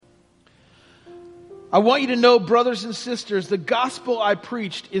I want you to know, brothers and sisters, the gospel I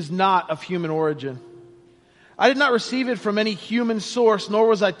preached is not of human origin. I did not receive it from any human source, nor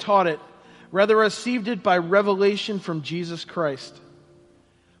was I taught it. Rather, I received it by revelation from Jesus Christ.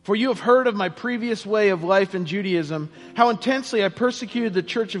 For you have heard of my previous way of life in Judaism, how intensely I persecuted the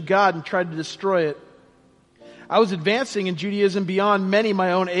church of God and tried to destroy it. I was advancing in Judaism beyond many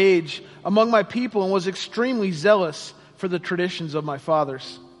my own age among my people and was extremely zealous for the traditions of my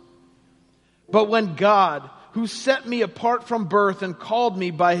fathers. But when God, who set me apart from birth and called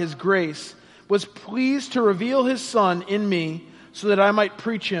me by His grace, was pleased to reveal His Son in me so that I might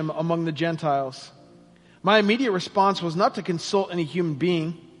preach Him among the Gentiles, my immediate response was not to consult any human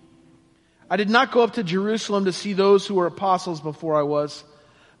being. I did not go up to Jerusalem to see those who were apostles before I was,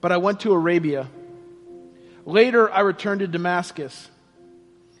 but I went to Arabia. Later, I returned to Damascus.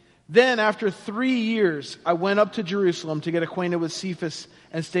 Then, after 3 years, I went up to Jerusalem to get acquainted with Cephas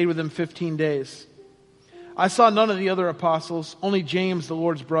and stayed with him 15 days. I saw none of the other apostles, only James, the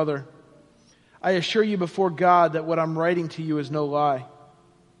Lord's brother. I assure you before God that what I'm writing to you is no lie.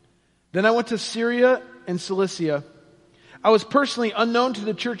 Then I went to Syria and Cilicia. I was personally unknown to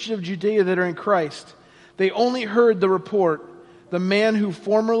the churches of Judea that are in Christ. They only heard the report, the man who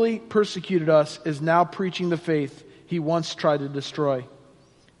formerly persecuted us is now preaching the faith he once tried to destroy.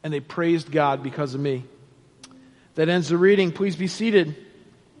 And they praised God because of me. That ends the reading. Please be seated.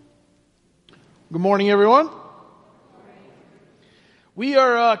 Good morning, everyone. We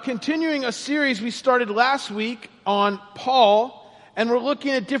are continuing a series we started last week on Paul, and we're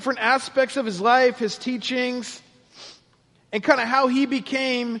looking at different aspects of his life, his teachings, and kind of how he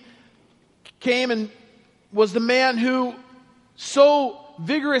came and was the man who so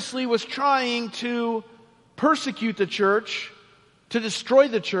vigorously was trying to persecute the church, to destroy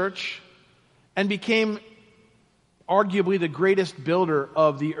the church, and became arguably the greatest builder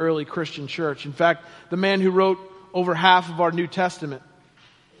of the early Christian church. In fact, the man who wrote over half of our New Testament.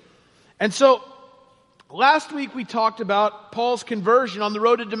 And so, last week we talked about Paul's conversion on the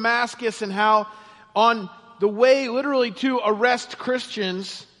road to Damascus and how on the way literally to arrest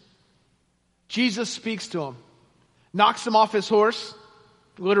Christians, Jesus speaks to him. Knocks him off his horse,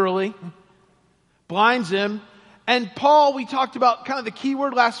 literally. Blinds him. And Paul, we talked about kind of the key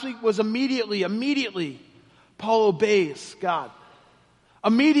word last week was immediately. Immediately, Paul obeys God.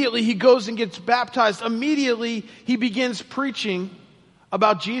 Immediately, he goes and gets baptized. Immediately, he begins preaching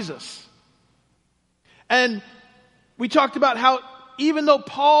about Jesus. And we talked about how even though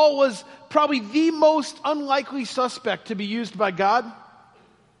Paul was probably the most unlikely suspect to be used by God,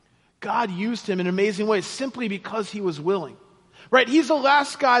 God used him in amazing ways simply because he was willing. Right? He's the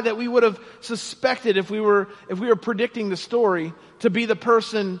last guy that we would have suspected if we were predicting the story to be the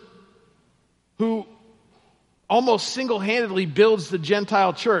person who almost single-handedly builds the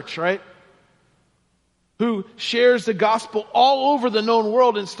Gentile church, right? Who shares the gospel all over the known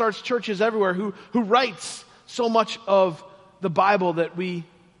world and starts churches everywhere, who writes so much of the Bible that we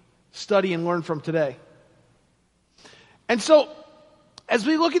study and learn from today. And so, as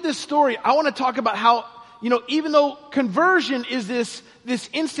we look at this story, I want to talk about how, even though conversion is this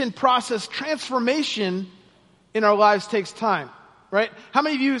instant process, transformation in our lives takes time, right? How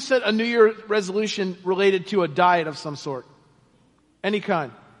many of you set a New Year resolution related to a diet of some sort? Any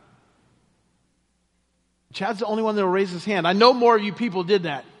kind? Chad's the only one that will raise his hand. I know more of you people did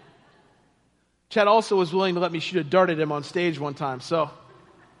that. Chad also was willing to let me shoot a dart at him on stage one time, so.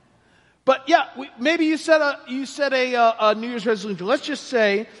 But yeah, maybe you set a New Year's resolution. Let's just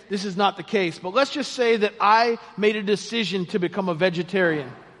say this is not the case, but let's just say that I made a decision to become a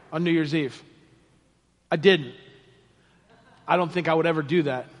vegetarian on New Year's Eve. I didn't. I don't think I would ever do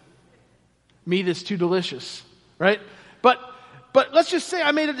that. Meat is too delicious, right? But let's just say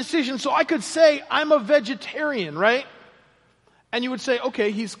I made a decision, so I could say I'm a vegetarian, right? And you would say,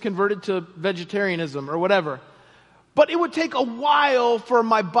 okay, he's converted to vegetarianism or whatever. But it would take a while for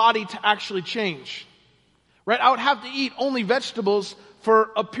my body to actually change, right? I would have to eat only vegetables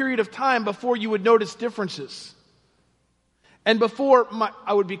for a period of time before you would notice differences. And before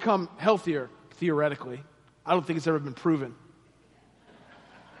I would become healthier, theoretically. I don't think it's ever been proven.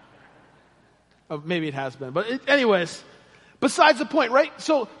 Maybe it has been. But anyways, besides the point, right?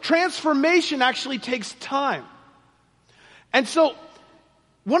 So transformation actually takes time. And so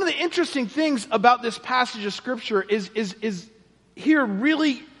one of the interesting things about this passage of Scripture is here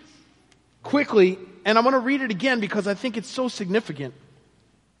really quickly, and I'm going to read it again because I think it's so significant.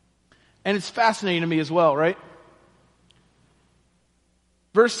 And it's fascinating to me as well, right?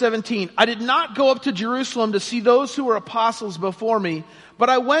 Verse 17, I did not go up to Jerusalem to see those who were apostles before me, but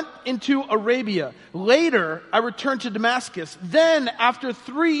I went into Arabia. Later, I returned to Damascus. Then, after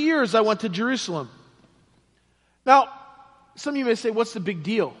 3 years, I went to Jerusalem. Now, some of you may say, what's the big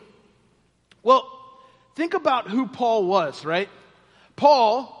deal? Well, think about who Paul was, right?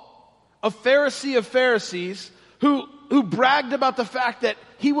 Paul, a Pharisee of Pharisees, who bragged about the fact that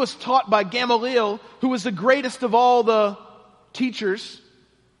he was taught by Gamaliel, who was the greatest of all the teachers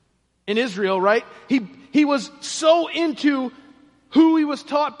in Israel, right? He was so into who he was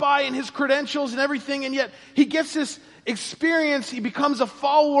taught by and his credentials and everything, and yet he gets this experience, he becomes a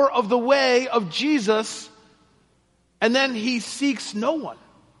follower of the way of Jesus, and then he seeks no one.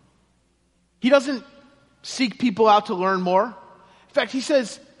 He doesn't seek people out to learn more. In fact, he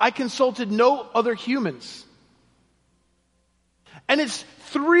says, I consulted no other humans. And it's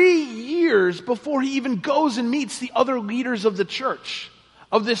 3 years before he even goes and meets the other leaders of the church,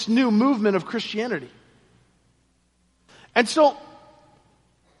 of this new movement of Christianity. And so,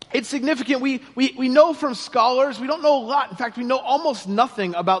 it's significant. We know from scholars, we don't know a lot. In fact, we know almost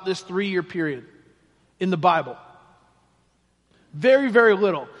nothing about this 3-year period in the Bible. Very, very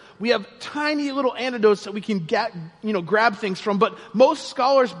little. We have tiny little anecdotes that we can grab things from, but most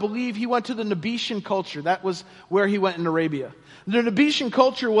scholars believe he went to the Nabetian culture. That was where he went in Arabia. The Nabetian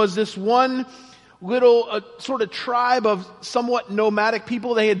culture was this one little sort of tribe of somewhat nomadic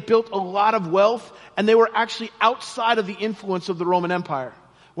people. They had built a lot of wealth, and they were actually outside of the influence of the Roman Empire.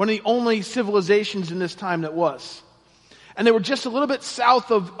 One of the only civilizations in this time that was. And they were just a little bit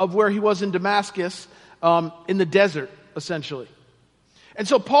south of where he was in Damascus, in the desert, essentially. And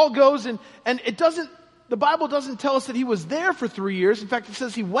so Paul goes and the Bible doesn't tell us that he was there for 3 years. In fact, it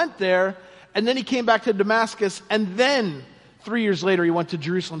says he went there, and then he came back to Damascus, and then 3 years later he went to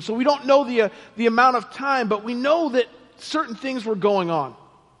Jerusalem. So we don't know the amount of time, but we know that certain things were going on.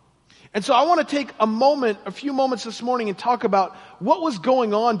 And so I want to take a few moments this morning and talk about what was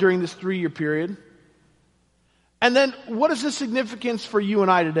going on during this 3-year period. And then what is the significance for you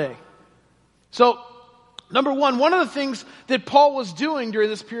and I today? So, number one of the things that Paul was doing during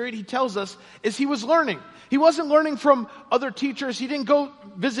this period, he tells us, is he was learning. He wasn't learning from other teachers. He didn't go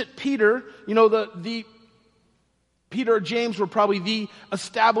visit Peter. You know, the Peter or James were probably the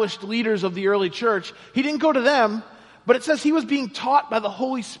established leaders of the early church. He didn't go to them, but it says he was being taught by the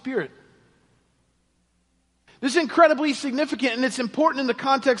Holy Spirit. This is incredibly significant, and it's important in the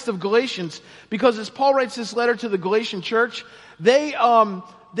context of Galatians, because as Paul writes this letter to the Galatian church, they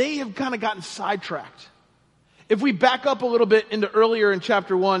have kind of gotten sidetracked. If we back up a little bit into earlier in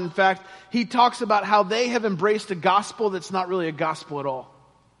chapter 1, in fact, he talks about how they have embraced a gospel that's not really a gospel at all.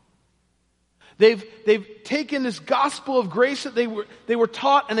 They've taken this gospel of grace that they were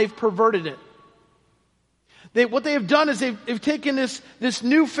taught, and they've perverted it. What they have done is they've taken this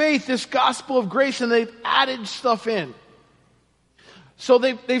new faith, this gospel of grace, and they've added stuff in. So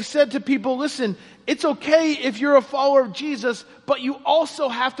they've said to people, listen, it's okay if you're a follower of Jesus, but you also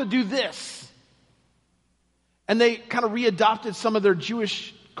have to do this. And they kind of readopted some of their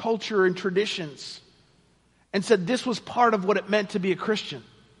Jewish culture and traditions and said this was part of what it meant to be a Christian.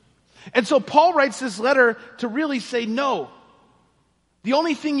 And so Paul writes this letter to really say no. The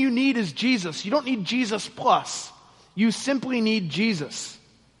only thing you need is Jesus. You don't need Jesus plus. You simply need Jesus.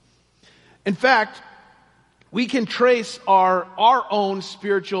 In fact, we can trace our own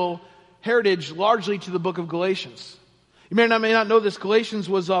spiritual heritage largely to the book of Galatians. You may not know this. Galatians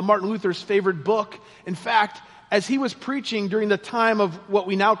was Martin Luther's favorite book. In fact, as he was preaching during the time of what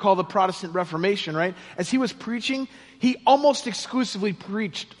we now call the Protestant Reformation, right? As he was preaching, he almost exclusively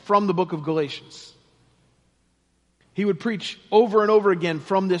preached from the book of Galatians. He would preach over and over again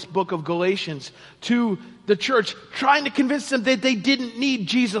from this book of Galatians to the church, trying to convince them that they didn't need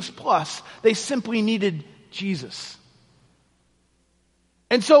Jesus plus. They simply needed Jesus.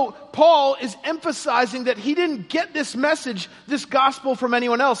 And so Paul is emphasizing that he didn't get this message, this gospel, from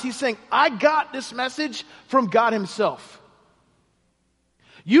anyone else. He's saying, I got this message from God himself.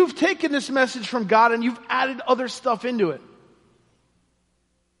 You've taken this message from God and you've added other stuff into it.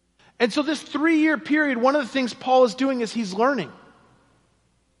 And so this 3-year period, one of the things Paul is doing is he's learning.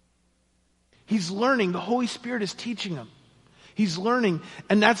 He's learning. The Holy Spirit is teaching him. He's learning.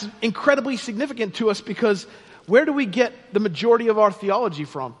 And that's incredibly significant to us because where do we get the majority of our theology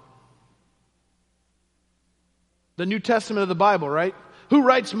from? The New Testament of the Bible, right? Who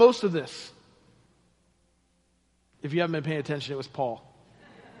writes most of this? If you haven't been paying attention, it was Paul.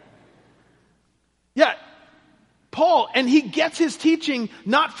 Yeah, Paul, and he gets his teaching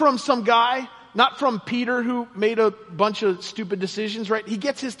not from some guy, not from Peter who made a bunch of stupid decisions, right? He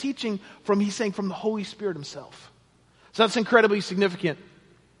gets his teaching from the Holy Spirit himself. So that's incredibly significant.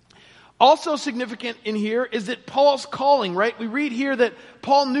 Also significant in here is that Paul's calling, right? We read here that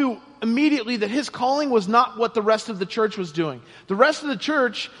Paul knew immediately that his calling was not what the rest of the church was doing. The rest of the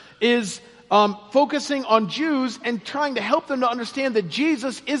church is focusing on Jews and trying to help them to understand that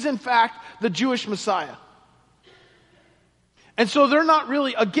Jesus is in fact the Jewish Messiah. And so they're not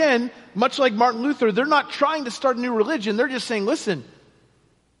really, again, much like Martin Luther, they're not trying to start a new religion. They're just saying, listen,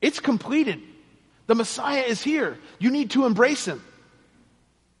 it's completed. The Messiah is here. You need to embrace him.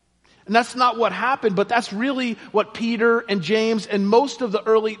 And that's not what happened, but that's really what Peter and James and most of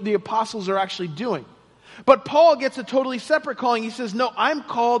the apostles are actually doing. But Paul gets a totally separate calling. He says, no, I'm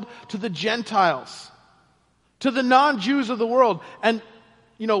called to the Gentiles, to the non-Jews of the world. And,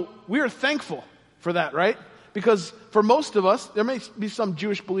 we are thankful for that, right? Because for most of us, there may be some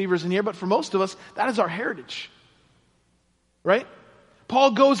Jewish believers in here, but for most of us, that is our heritage. Right?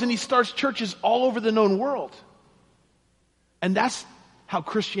 Paul goes and he starts churches all over the known world. And that's how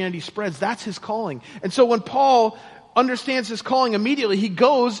Christianity spreads. That's his calling. And so when Paul understands his calling immediately, he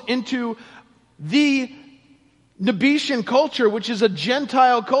goes into the Nabetian culture, which is a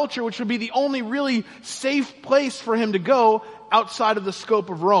Gentile culture, which would be the only really safe place for him to go outside of the scope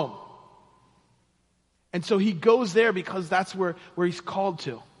of Rome. And so he goes there because that's where he's called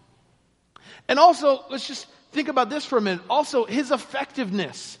to. And also, let's just think about this for a minute. Also, his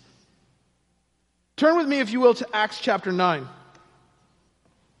effectiveness. Turn with me, if you will, to Acts chapter 9.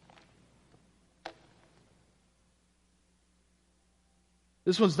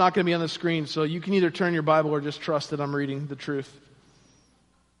 This one's not going to be on the screen, so you can either turn your Bible or just trust that I'm reading the truth.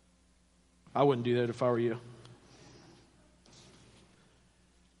 I wouldn't do that if I were you.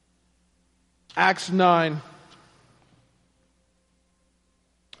 Acts 9.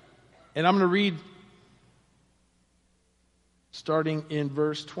 And I'm going to read starting in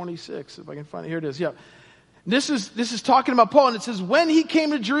verse 26, if I can find it. Here it is. Yeah. This is talking about Paul, and it says, when he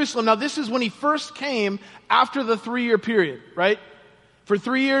came to Jerusalem. Now, this is when he first came after the 3-year period, right? For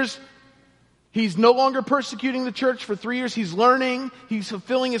 3 years, he's no longer persecuting the church. For 3 years, he's learning. He's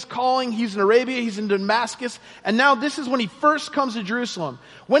fulfilling his calling. He's in Arabia. He's in Damascus. And now this is when he first comes to Jerusalem.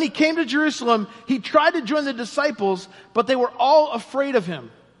 When he came to Jerusalem, he tried to join the disciples, but they were all afraid of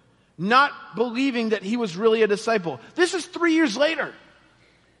him, not believing that he was really a disciple. This is 3 years later,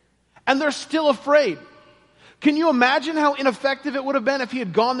 and they're still afraid. Can you imagine how ineffective it would have been if he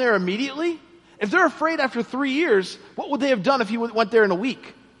had gone there immediately? If they're afraid after 3 years, what would they have done if he went there in a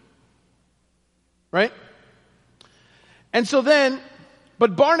week? Right? And so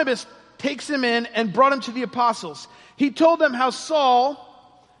but Barnabas takes him in and brought him to the apostles. He told them how Saul,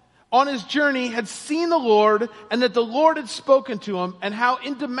 on his journey, had seen the Lord and that the Lord had spoken to him, and how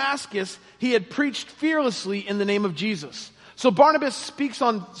in Damascus he had preached fearlessly in the name of Jesus. So Barnabas speaks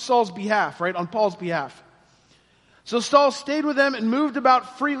on Saul's behalf, right? On Paul's behalf. So Saul stayed with them and moved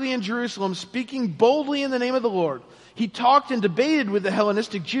about freely in Jerusalem, speaking boldly in the name of the Lord. He talked and debated with the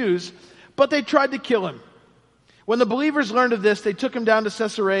Hellenistic Jews, but they tried to kill him. When the believers learned of this, they took him down to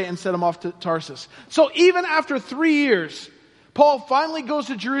Caesarea and sent him off to Tarsus. So even after 3 years, Paul finally goes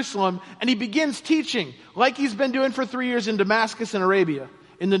to Jerusalem and he begins teaching like he's been doing for 3 years in Damascus and Arabia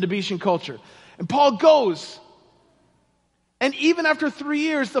in the Nabetian culture. And Paul goes, and even after 3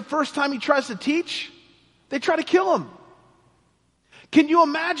 years, the first time he tries to teach, they try to kill him. Can you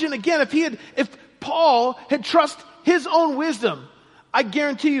imagine, again, if Paul had trusted his own wisdom, I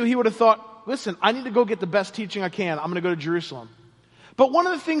guarantee you he would have thought, listen, I need to go get the best teaching I can. I'm going to go to Jerusalem. But one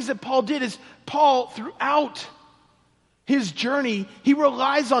of the things that Paul did is Paul, throughout his journey, he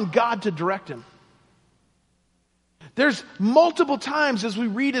relies on God to direct him. There's multiple times as we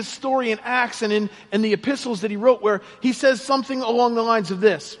read his story in Acts and in the epistles that he wrote where he says something along the lines of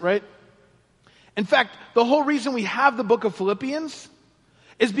this, right? In fact, the whole reason we have the book of Philippians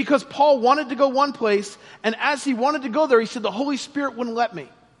is because Paul wanted to go one place, and as he wanted to go there, he said, the Holy Spirit wouldn't let me.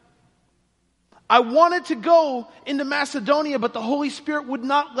 I wanted to go into Macedonia, but the Holy Spirit would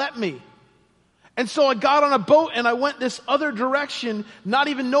not let me. And so I got on a boat and I went this other direction, not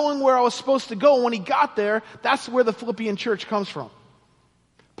even knowing where I was supposed to go. And when he got there, that's where the Philippian church comes from.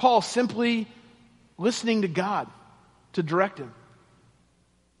 Paul simply listening to God to direct him.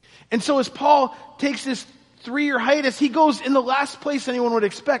 And so as Paul takes this 3-year hiatus, he goes in the last place anyone would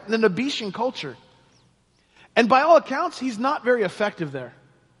expect, the Nabetian culture. And by all accounts, he's not very effective there.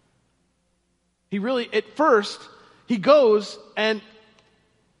 He really, at first, he goes and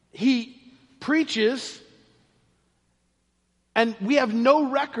he preaches, and we have no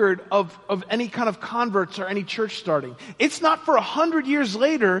record of any kind of converts or any church starting. It's not for 100 years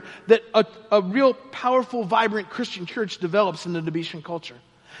later that a real powerful, vibrant Christian church develops in the Nabetian culture.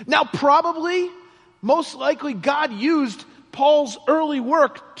 Now, probably, most likely, God used Paul's early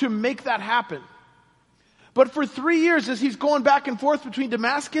work to make that happen. But for 3 years, as he's going back and forth between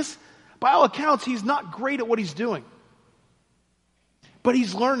Damascus, by all accounts, he's not great at what he's doing. But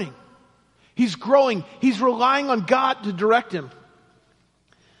he's learning. He's growing. He's relying on God to direct him.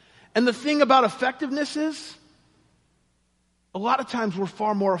 And the thing about effectiveness is, a lot of times we're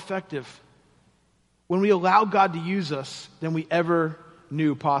far more effective when we allow God to use us than we ever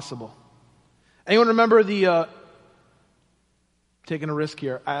knew possible. Anyone remember taking a risk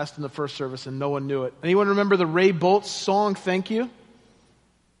here? I asked in the first service and no one knew it. Anyone remember the Ray Boltz song, Thank You?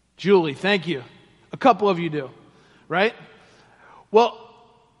 Julie, thank you. A couple of you do, right? Well,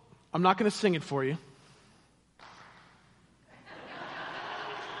 I'm not going to sing it for you.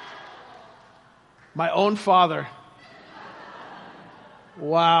 My own father.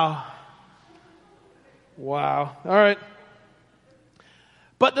 Wow. All right.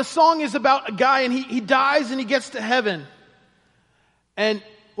 But the song is about a guy and he dies and he gets to heaven. And,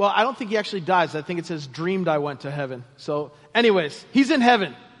 well, I don't think he actually dies. I think it says, dreamed I went to heaven. So, anyways, he's in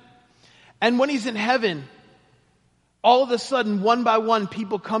heaven. And when he's in heaven, all of a sudden, one by one,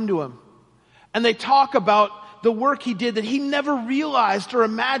 people come to him. And they talk about the work he did that he never realized or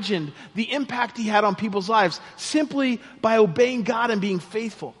imagined the impact he had on people's lives simply by obeying God and being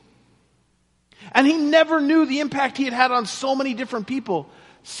faithful. And he never knew the impact he had had on so many different people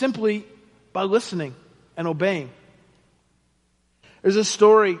simply by listening and obeying. There's a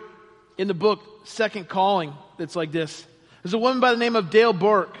story in the book, Second Calling, that's like this. There's a woman by the name of Dale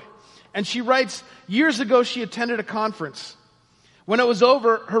Burke, and she writes, years ago she attended a conference. When it was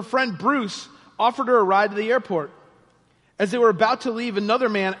over, her friend Bruce offered her a ride to the airport. As they were about to leave, another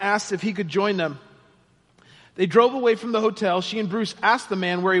man asked if he could join them. They drove away from the hotel. She and Bruce asked the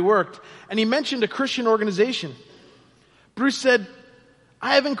man where he worked, and he mentioned a Christian organization. Bruce said,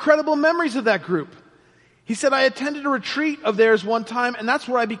 I have incredible memories of that group. He said, I attended a retreat of theirs one time, and that's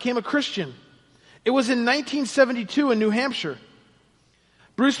where I became a Christian. It was in 1972 in New Hampshire.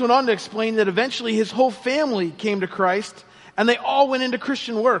 Bruce went on to explain that eventually his whole family came to Christ, and they all went into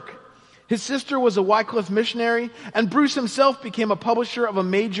Christian work. His sister was a Wycliffe missionary, and Bruce himself became a publisher of a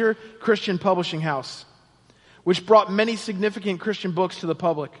major Christian publishing house, which brought many significant Christian books to the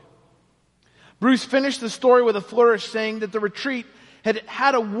public. Bruce finished the story with a flourish, saying that the retreat had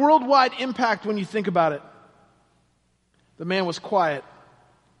had a worldwide impact when you think about it. The man was quiet.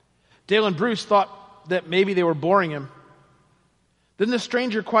 Dale and Bruce thought that maybe they were boring him. Then the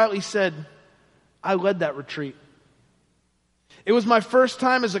stranger quietly said, I led that retreat. It was my first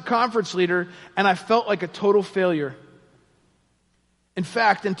time as a conference leader, and I felt like a total failure. In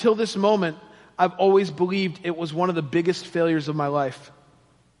fact, until this moment, I've always believed it was one of the biggest failures of my life.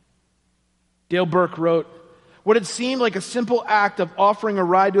 Dale Burke wrote, what had seemed like a simple act of offering a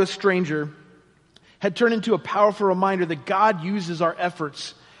ride to a stranger had turned into a powerful reminder that God uses our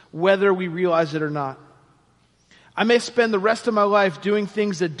efforts, whether we realize it or not. I may spend the rest of my life doing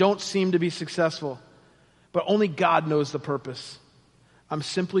things that don't seem to be successful, but only God knows the purpose. I'm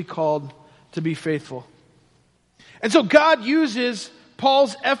simply called to be faithful. And so God uses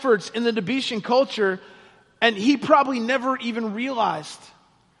Paul's efforts in the Nebetian culture, and he probably never even realized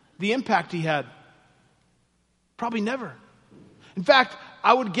the impact he had. Probably never. In fact,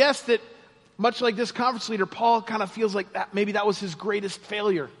 I would guess that much like this conference leader, Paul kind of feels like maybe that was his greatest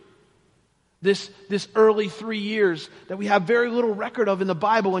failure. This early 3 years that we have very little record of in the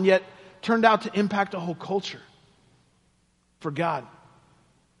Bible, and yet turned out to impact a whole culture for God.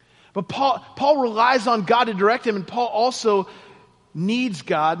 But Paul relies on God to direct him, and Paul also needs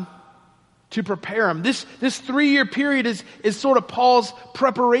God to prepare him. This 3-year period is sort of Paul's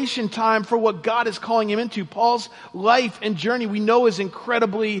preparation time for what God is calling him into. Paul's life and journey we know is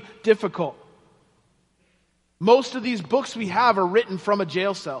incredibly difficult. Most of these books we have are written from a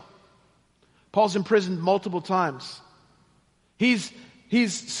jail cell. Paul's imprisoned multiple times. He's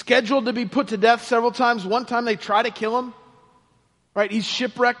scheduled to be put to death several times. One time they try to kill him. Right? He's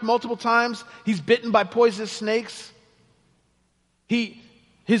shipwrecked multiple times. He's bitten by poisonous snakes.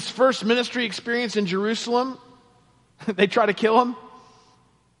 His first ministry experience in Jerusalem, they try to kill him.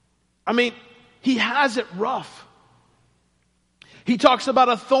 I mean, he has it rough. He talks about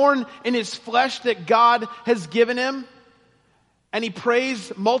a thorn in his flesh that God has given him. And he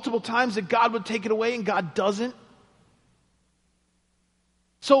prays multiple times that God would take it away, and God doesn't.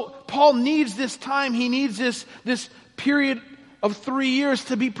 So Paul needs this time. He needs this period of 3 years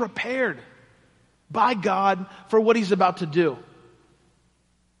to be prepared by God for what he's about to do.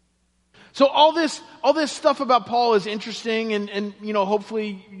 So all this stuff about Paul is interesting, and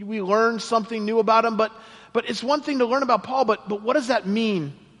hopefully we learn something new about him. But it's one thing to learn about Paul, but what does that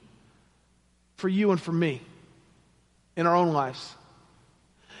mean for you and for me in our own lives?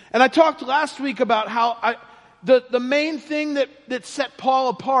 And I talked last week about how the main thing that set Paul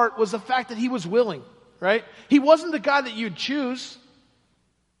apart was the fact that he was willing, right? He wasn't the guy that you'd choose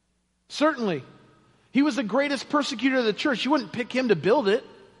Certainly. He was the greatest persecutor of the church. You wouldn't pick him to build it.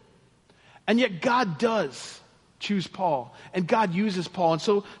 And yet God does choose Paul, and God uses Paul. And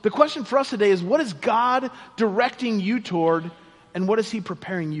so the question for us today is, what is God directing you toward, and what is he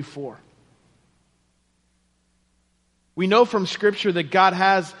preparing you for? We know from Scripture that God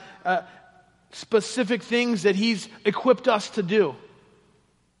has specific things that he's equipped us to do.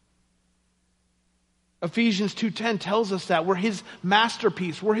 Ephesians 2:10 tells us that we're his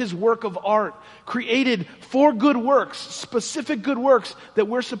masterpiece, we're his work of art, created for good works, specific good works that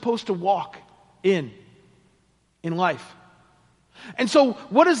we're supposed to walk in life. And so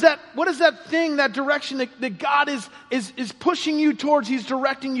what is that thing, that direction that God is pushing you towards, he's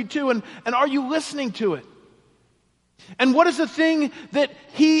directing you to, and are you listening to it? And what is the thing that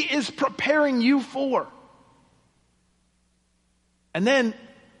he is preparing you for? And then,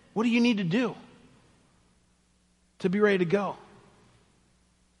 what do you need to do to be ready to go?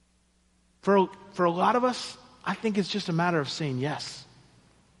 For a lot of us, I think it's just a matter of saying yes.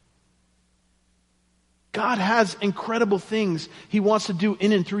 God has incredible things he wants to do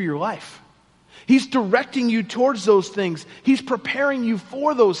in and through your life. He's directing you towards those things. He's preparing you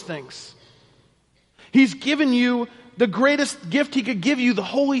for those things. He's given you the greatest gift he could give you, the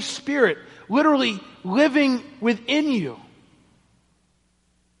Holy Spirit, literally living within you.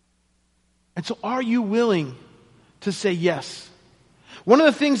 And so are you willing to say yes? One of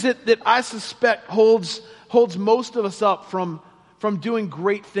the things that I suspect holds most of us up from doing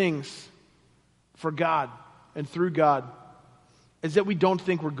great things for God and through God is that we don't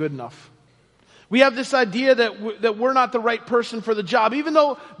think we're good enough. We have this idea that we're not the right person for the job. Even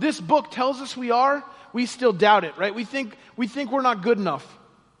though this book tells us we are, we still doubt it, right? We think we're not good enough.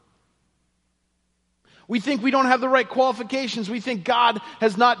 We think we don't have the right qualifications. We think God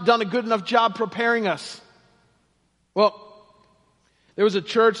has not done a good enough job preparing us. Well, there was a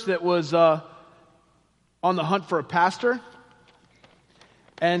church that was on the hunt for a pastor.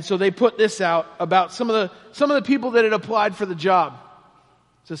 And so they put this out about some of the people that had applied for the job.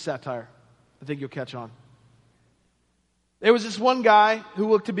 It's a satire. I think you'll catch on. There was this one guy who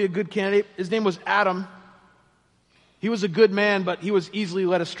looked to be a good candidate. His name was Adam. He was a good man, but he was easily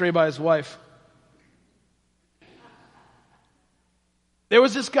led astray by his wife. There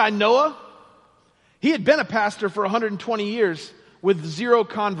was this guy, Noah. He had been a pastor for 120 years with 0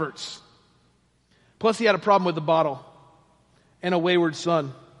 converts. Plus he had a problem with the bottle and a wayward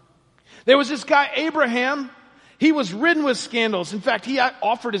son. There was this guy, Abraham. He was ridden with scandals. In fact, he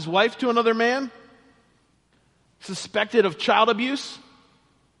offered his wife to another man, suspected of child abuse.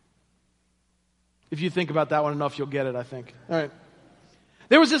 If you think about that one enough, you'll get it, I think. All right.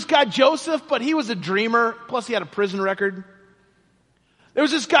 There was this guy, Joseph, but he was a dreamer. Plus he had a prison record. There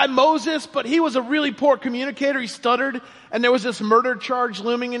was this guy, Moses, but he was a really poor communicator. He stuttered, and there was this murder charge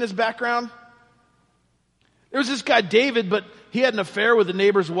looming in his background. There was this guy, David, but he had an affair with a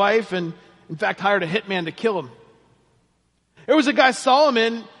neighbor's wife and, in fact, hired a hitman to kill him. There was a guy,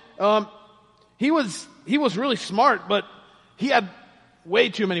 Solomon. He was really smart, but he had way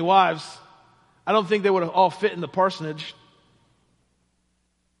too many wives. I don't think they would have all fit in the parsonage.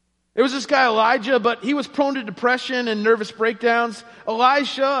 There was this guy, Elijah, but he was prone to depression and nervous breakdowns.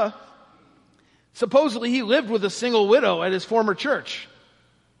 Elisha, supposedly he lived with a single widow at his former church.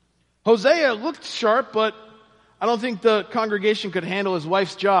 Hosea looked sharp, but I don't think the congregation could handle his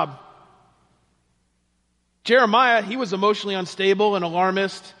wife's job. Jeremiah, he was emotionally unstable and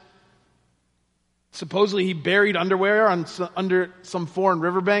alarmist. Supposedly he buried underwear under some foreign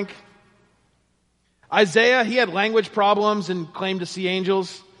riverbank. Isaiah, he had language problems and claimed to see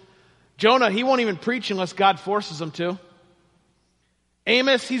angels. Jonah, he won't even preach unless God forces him to.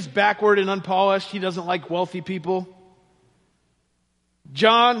 Amos, he's backward and unpolished. He doesn't like wealthy people.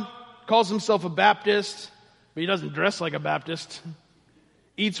 John calls himself a Baptist, but he doesn't dress like a Baptist.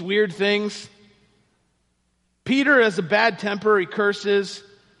 Eats weird things. Peter has a bad temper. He curses.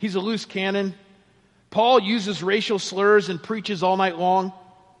 He's a loose cannon. Paul uses racial slurs and preaches all night long.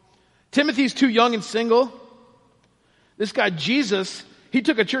 Timothy's too young and single. This guy, Jesus, he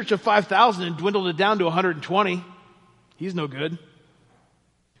took a church of 5,000 and dwindled it down to 120. He's no good.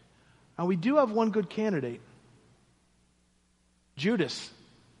 Now, we do have one good candidate. Judas.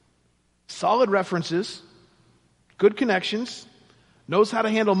 Solid references, good connections, knows how to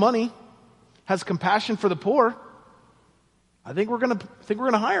handle money, has compassion for the poor. I think we're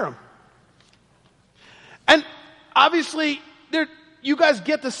gonna hire him. And obviously, you guys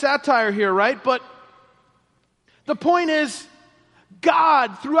get the satire here, right? But the point is,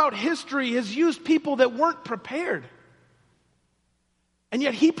 God, throughout history, has used people that weren't prepared. And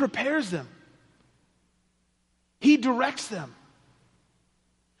yet He prepares them. He directs them.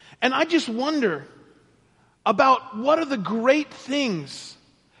 And I just wonder about what are the great things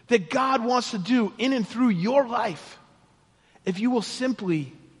that God wants to do in and through your life if you will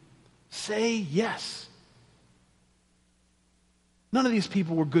simply say yes. None of these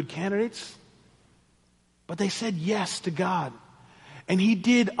people were good candidates, but they said yes to God. And He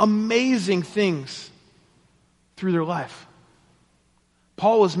did amazing things through their life.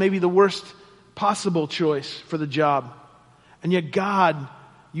 Paul was maybe the worst possible choice for the job, and yet God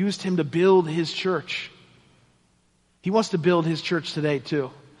used him to build His church. He wants to build His church today too,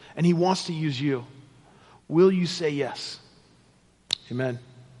 and He wants to use you. Will you say yes? Amen.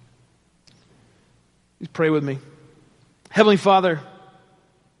 Please pray with me. Heavenly Father,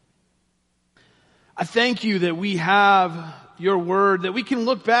 I thank You that we have Your word, that we can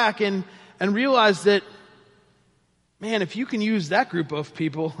look back and realize that, man, if You can use that group of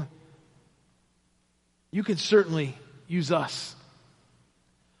people, You can certainly use us.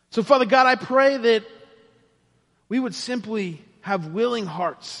 So Father God, I pray that we would simply have willing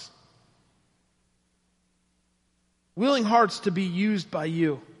hearts to be used by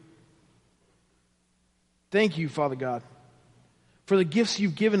You. Thank You, Father God, for the gifts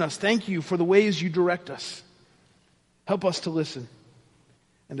You've given us. Thank You for the ways You direct us. Help us to listen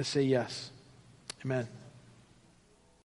and to say yes. Amen.